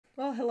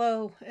Well,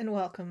 hello and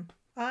welcome.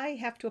 I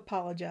have to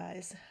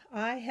apologize.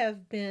 I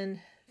have been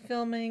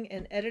filming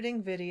and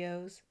editing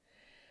videos,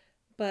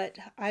 but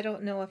I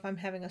don't know if I'm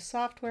having a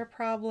software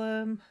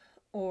problem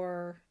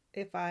or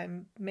if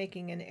I'm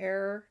making an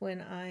error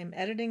when I'm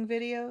editing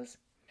videos.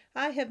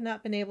 I have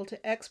not been able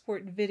to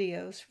export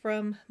videos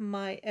from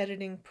my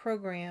editing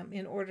program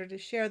in order to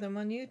share them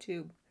on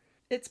YouTube.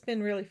 It's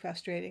been really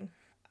frustrating.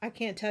 I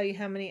can't tell you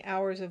how many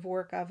hours of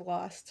work I've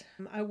lost.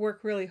 I work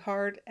really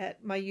hard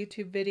at my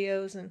YouTube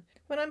videos, and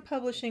when I'm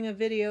publishing a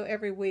video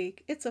every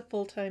week, it's a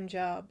full-time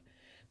job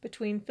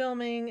between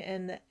filming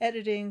and the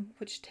editing,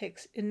 which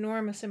takes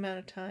enormous amount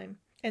of time.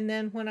 And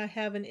then when I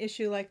have an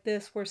issue like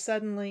this where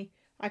suddenly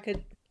I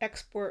could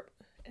export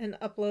and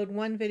upload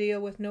one video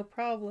with no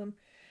problem,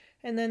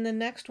 and then the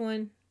next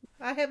one,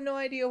 I have no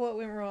idea what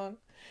went wrong.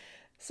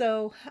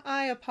 So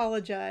I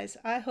apologize.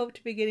 I hope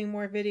to be getting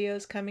more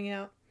videos coming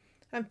out.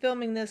 I'm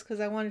filming this because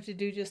I wanted to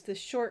do just this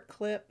short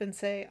clip and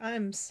say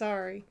I'm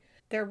sorry.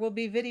 There will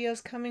be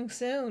videos coming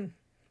soon.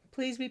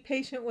 Please be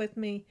patient with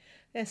me.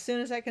 As soon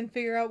as I can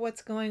figure out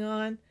what's going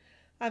on,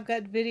 I've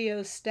got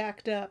videos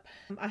stacked up.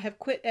 I have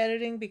quit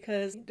editing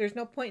because there's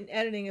no point in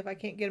editing if I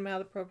can't get them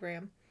out of the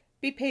program.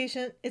 Be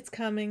patient, it's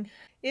coming.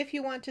 If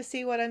you want to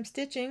see what I'm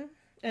stitching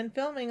and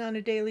filming on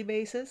a daily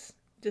basis,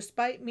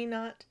 despite me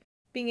not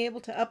being able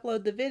to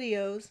upload the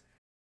videos,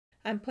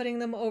 I'm putting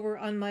them over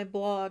on my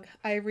blog,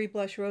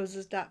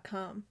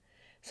 ivoryblushroses.com.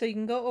 So you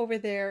can go over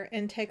there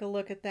and take a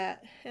look at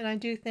that. And I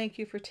do thank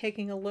you for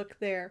taking a look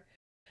there.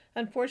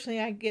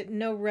 Unfortunately, I get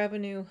no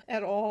revenue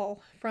at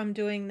all from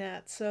doing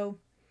that. So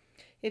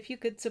if you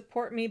could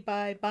support me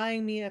by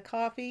buying me a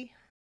coffee,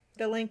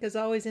 the link is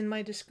always in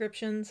my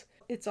descriptions.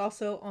 It's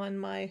also on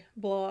my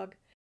blog.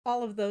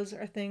 All of those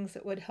are things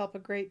that would help a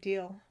great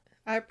deal.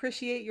 I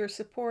appreciate your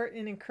support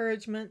and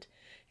encouragement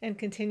and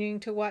continuing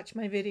to watch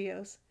my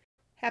videos.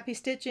 Happy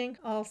stitching.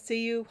 I'll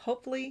see you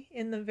hopefully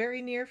in the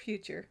very near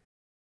future.